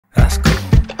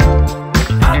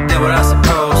did what I was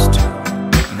supposed to.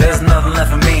 There's nothing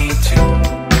left for me to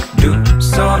do.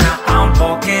 So now I'm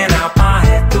poking out my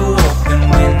head through open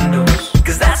windows,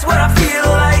 'cause that's what I feel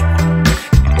like.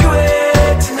 Do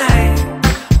it tonight.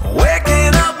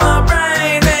 Waking up my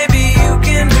brain, maybe you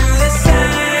can do the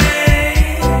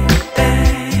same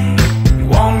thing. You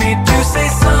want me to say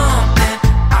something,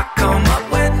 I come up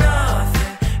with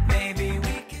nothing. Maybe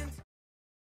we can.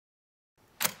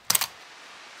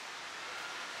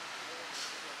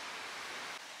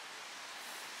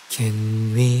 Can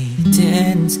we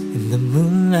dance in the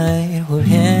moonlight, hold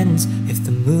hands if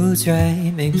the mood's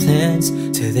right, make plans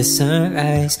to the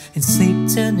sunrise and sleep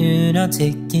till noon? I'll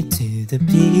take you to the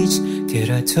beach, get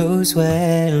our toes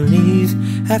wet and leave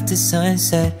after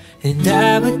sunset. And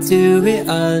I would do it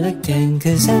all again,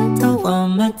 'cause I don't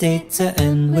want my day to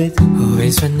end with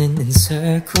always running in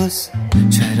circles,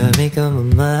 try to make up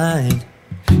my mind.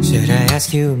 Should I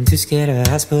ask you? I'm too scared to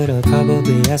ask, but I'll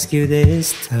probably ask you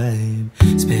this time.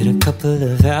 It's been a couple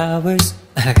of hours,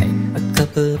 alright, a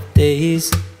couple of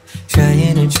days,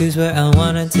 trying to choose where I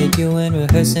wanna take you and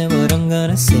rehearsing what I'm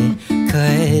gonna say.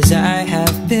 'Cause I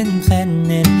have been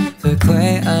planning for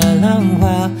quite a long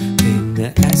while,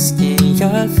 been asking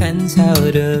your friends how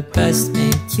to best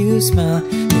make you smile.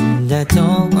 And I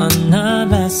don't wanna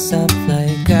mess up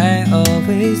like I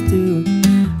always do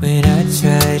when I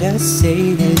try to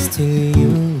say this to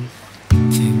you.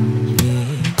 Can we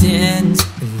dance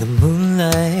in the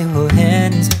moonlight, hold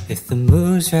hands if the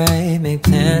mood's right, make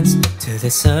plans to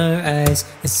the sunrise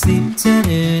and sleep till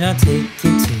noon? I'll take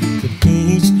you to the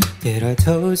beach, get our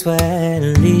toes wet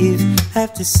and leave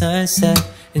after sunset.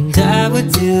 And I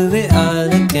would do it all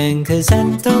again, 'cause I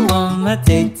don't want my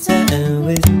day to end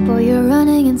with. Boy, you're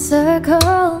running in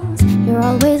circles, you're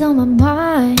always on my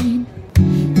mind.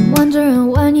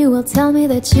 Wondering when you will tell me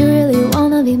that you really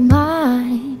wanna be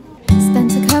mine.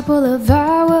 Spent a couple of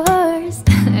hours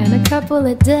and a couple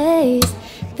of days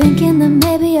thinking that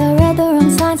maybe I read the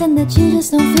wrong signs and that you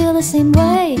just don't feel the same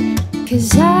way. 'Cause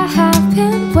I have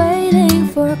been waiting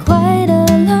for quite a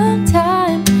long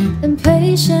time and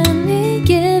patiently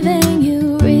giving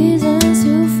you reasons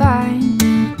to find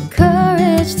the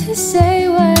courage to say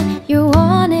what you're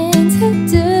wanting to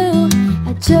do.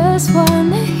 I just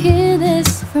wanna hear this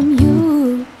from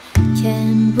you.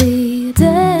 Can we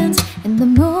dance in the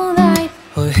moonlight,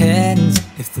 Hold hands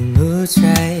if the mood's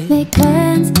right, make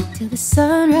plans till the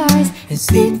sunrise and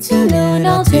sleep till noon?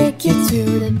 I'll take you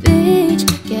to the beach,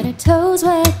 get our toes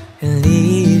wet and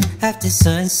leave after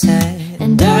sunset.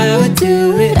 And I would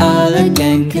do it all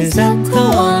again, 'cause I don't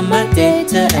want my day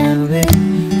to end with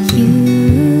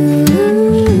you.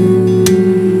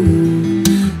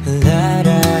 La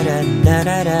da da da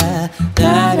da da,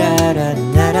 la da da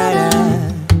da da da.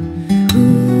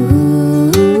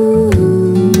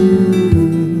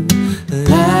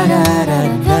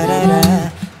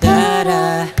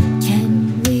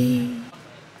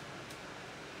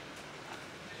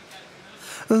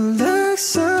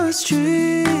 Alexa's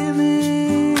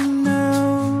dreaming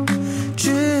now,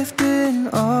 drifting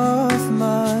off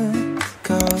my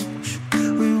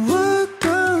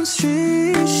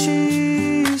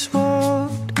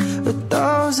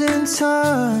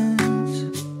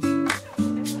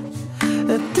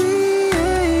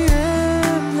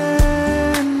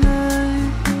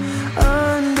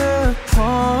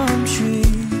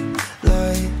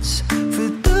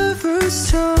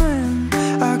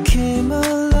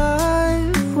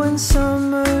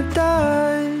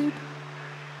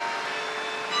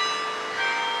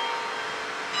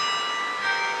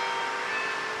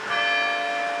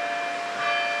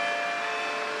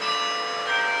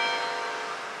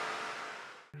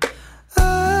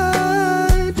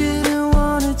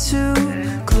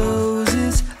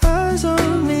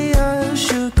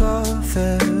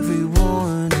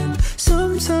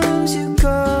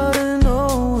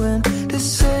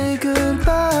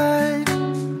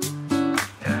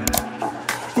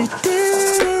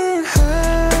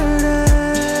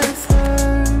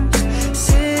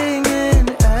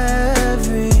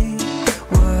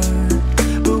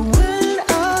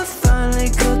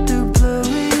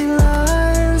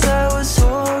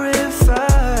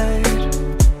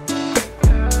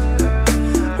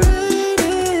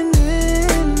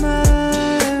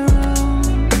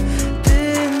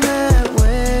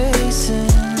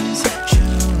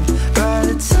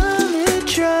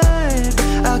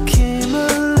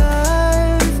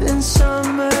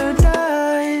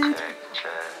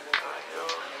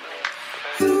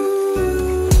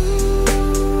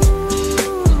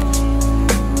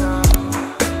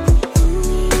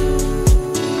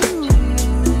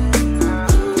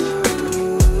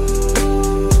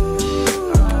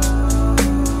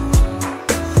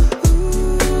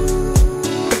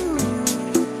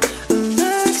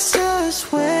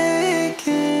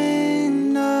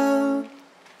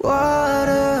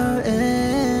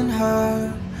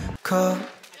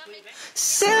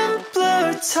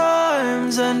Simpler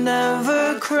times, I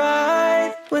never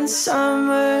cried when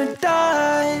summer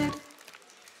died.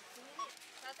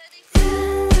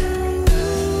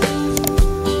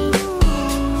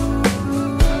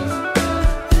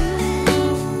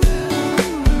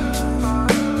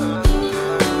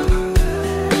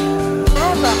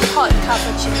 Hot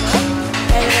cappuccino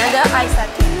and another iced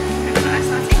latte.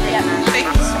 Iced latte? Yeah.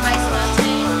 Iced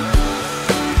latte.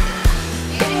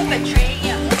 Do you have a tray?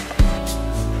 Yeah.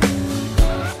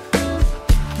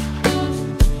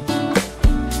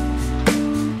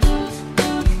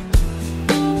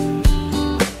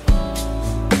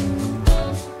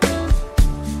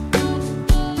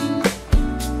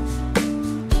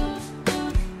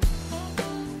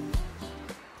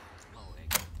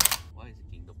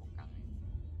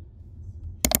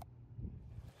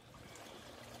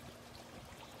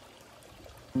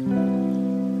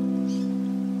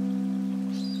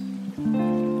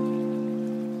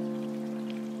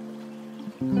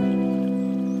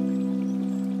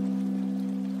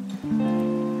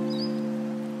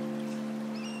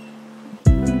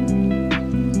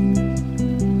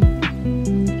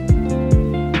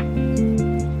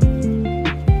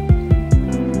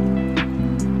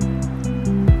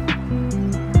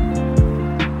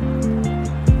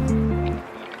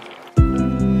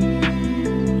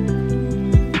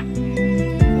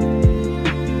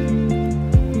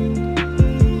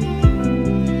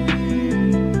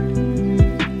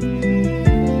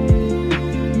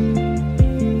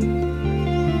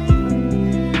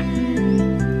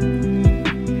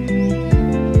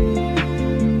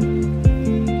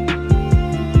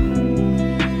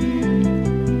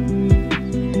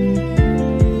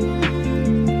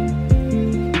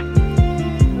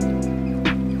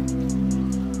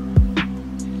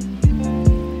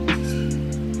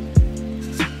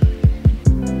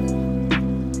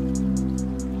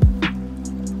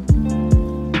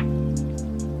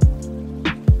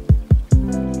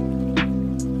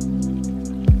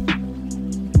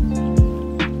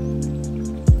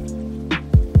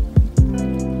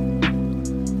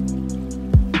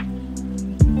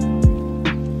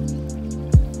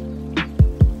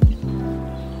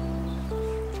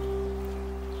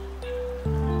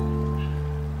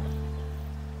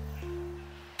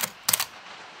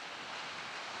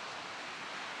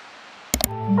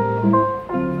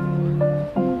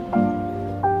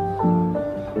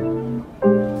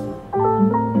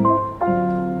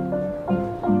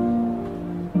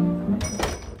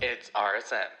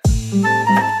 RSM.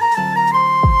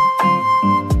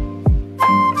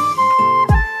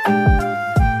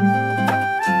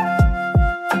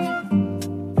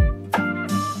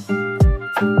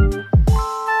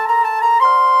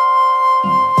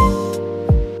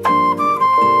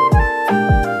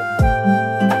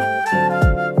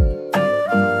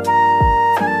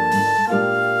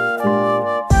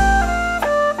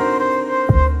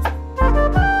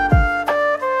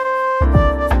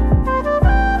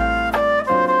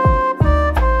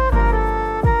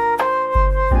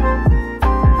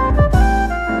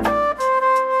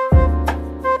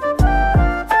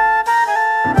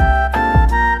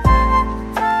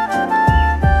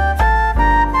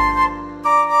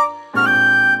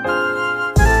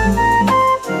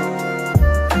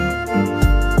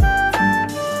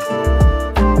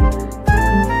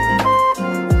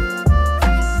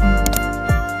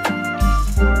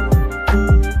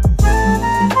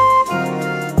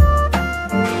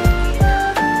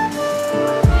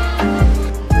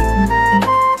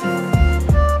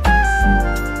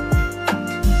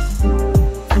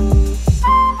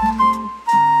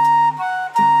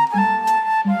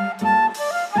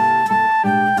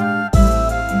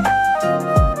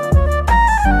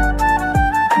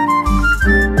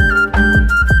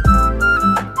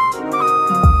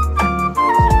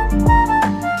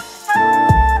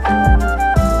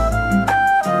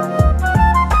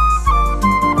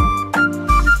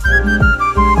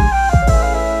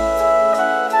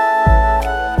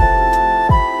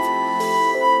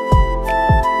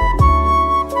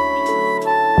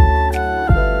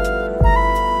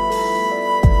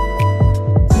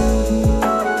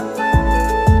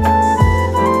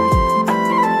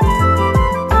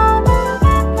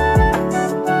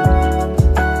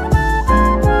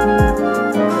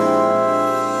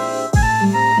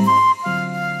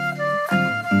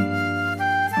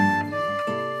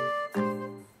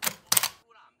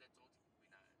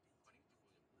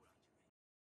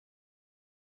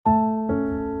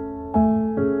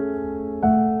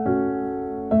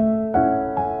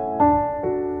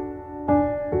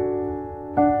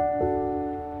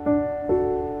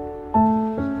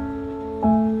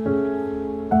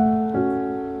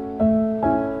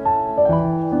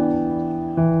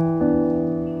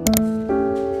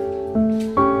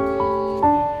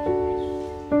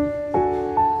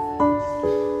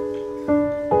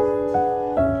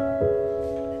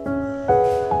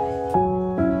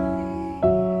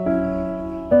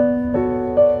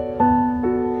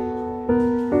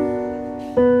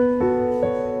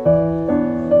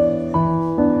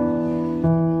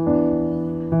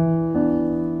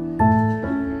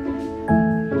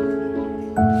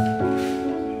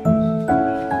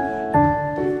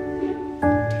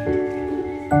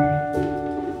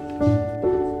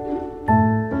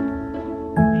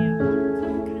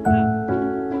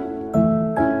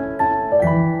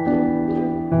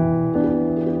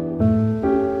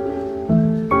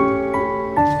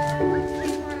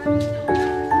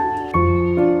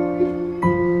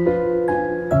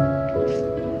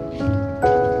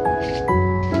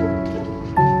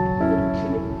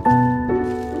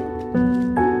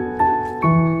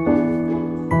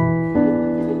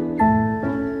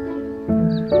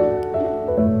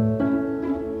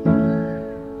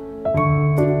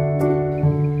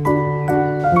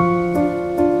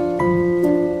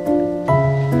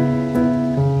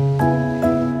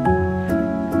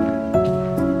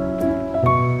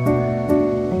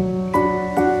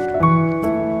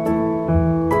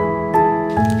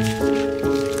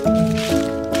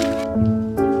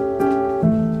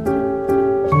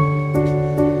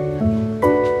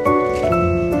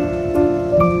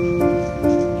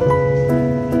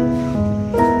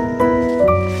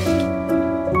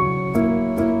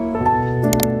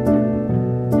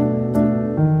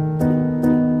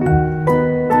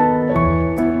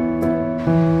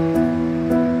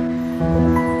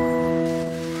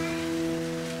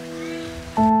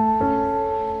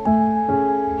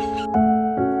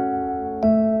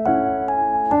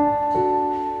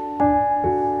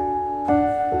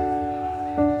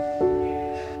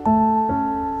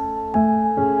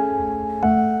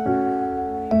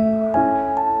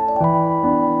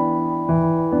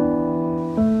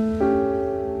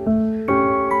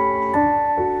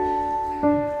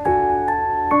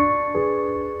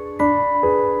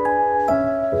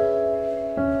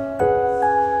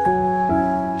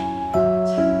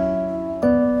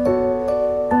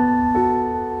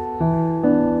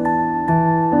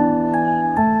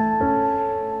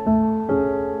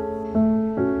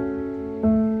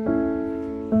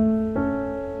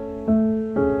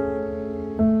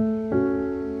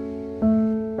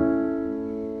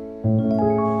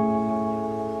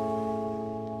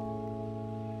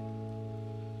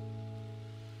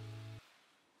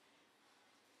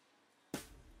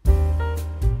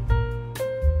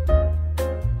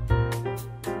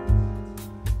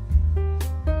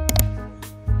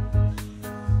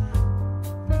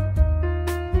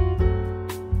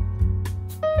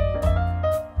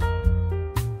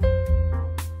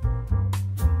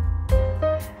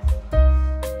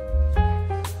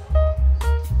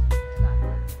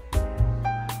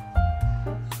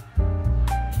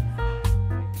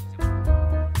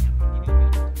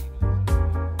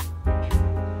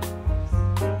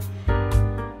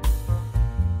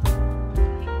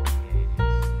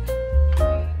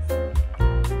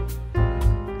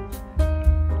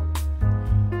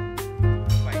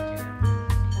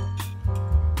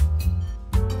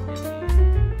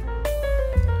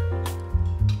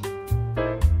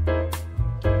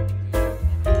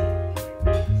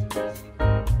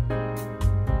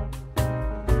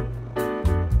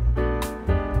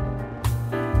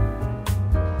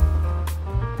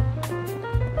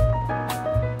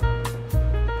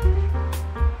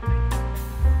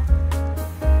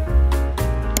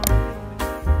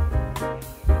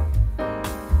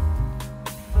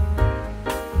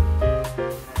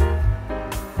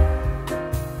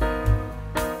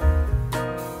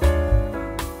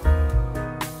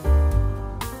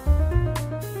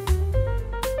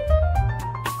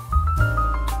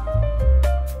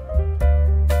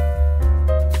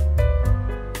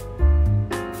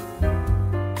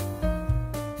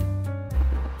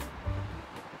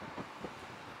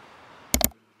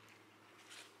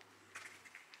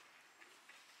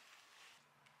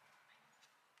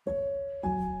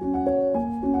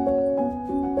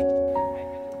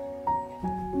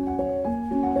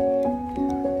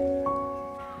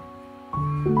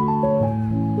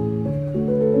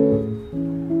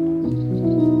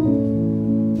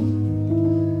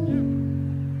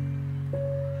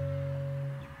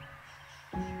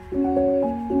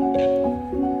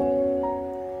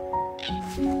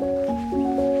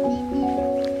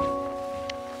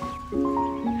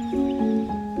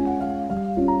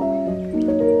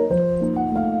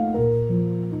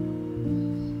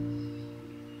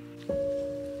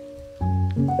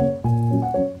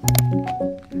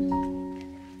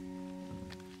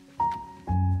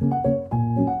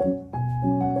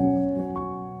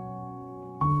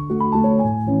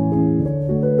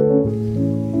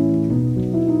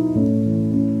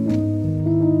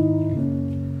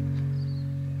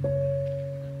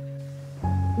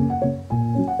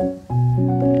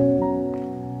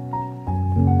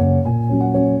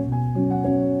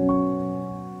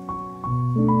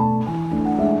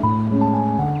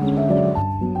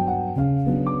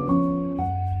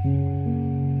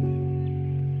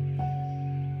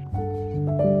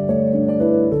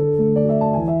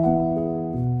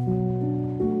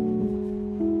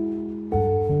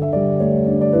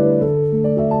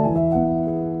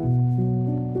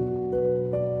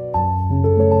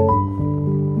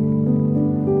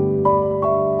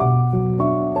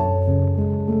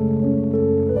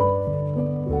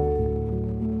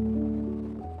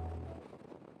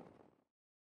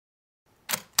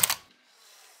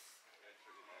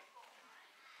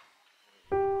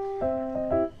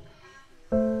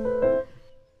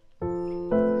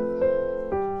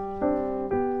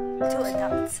 Two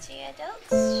adults. Two adults?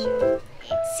 Sure.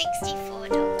 It's $64.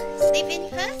 Live in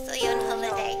Perth or you're on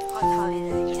holiday? On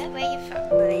holiday. Yeah, where are you from?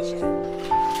 Malaysia.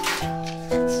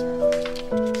 Sure.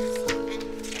 And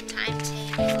your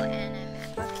timetable and a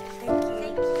map. Okay, thank you.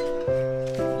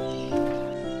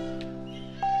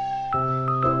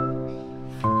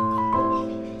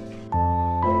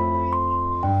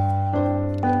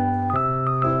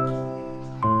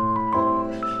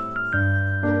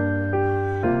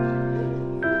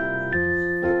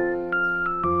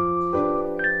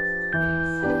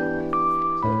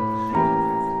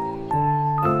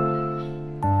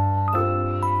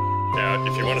 Now,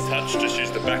 if you want to touch, just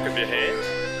use the back of your hand.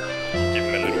 Give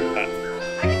them a little pat.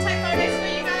 I can take photos for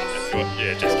you guys. If you want,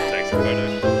 yeah, just to take some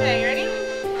photos. Okay, you ready?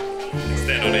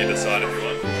 Stand on either side if you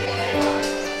want.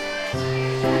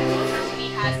 He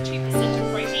has 2% of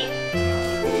protein.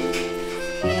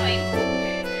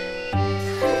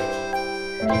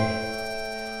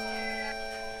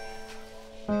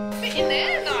 Fit in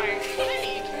there? No.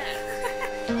 Really, you can.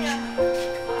 Yeah.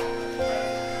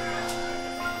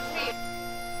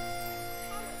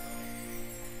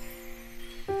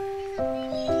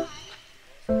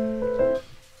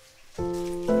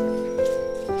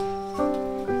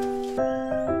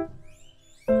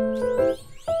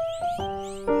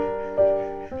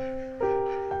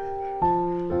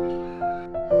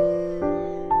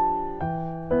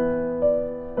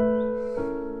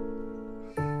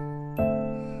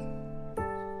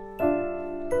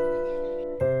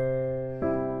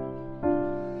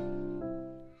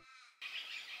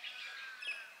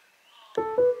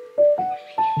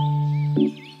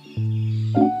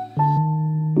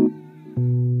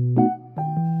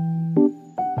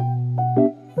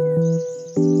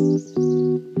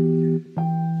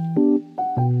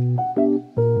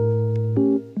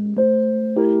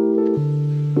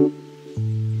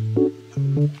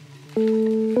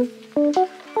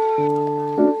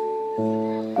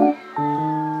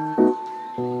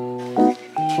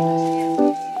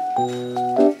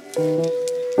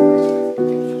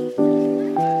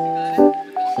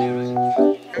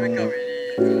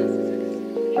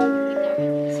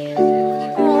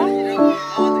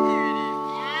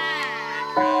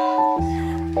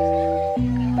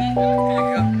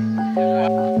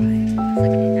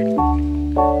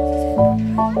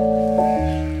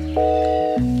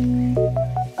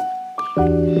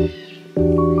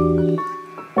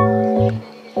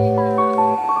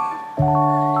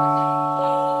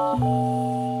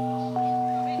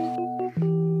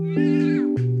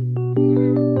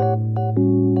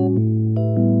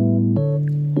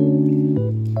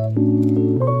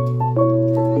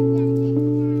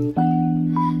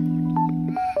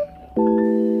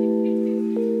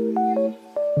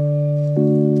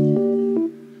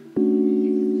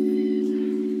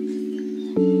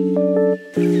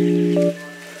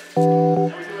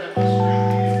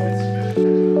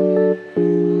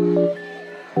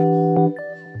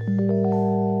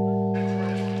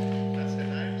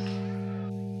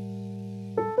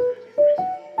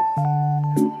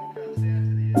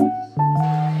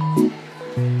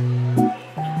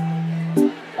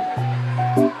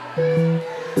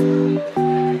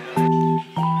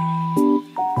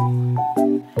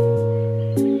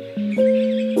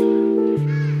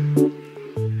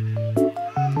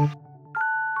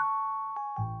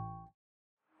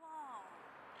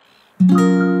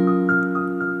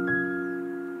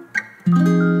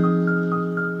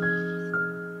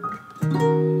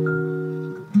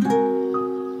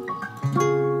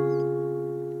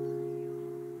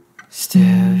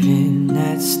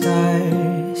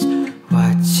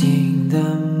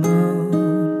 the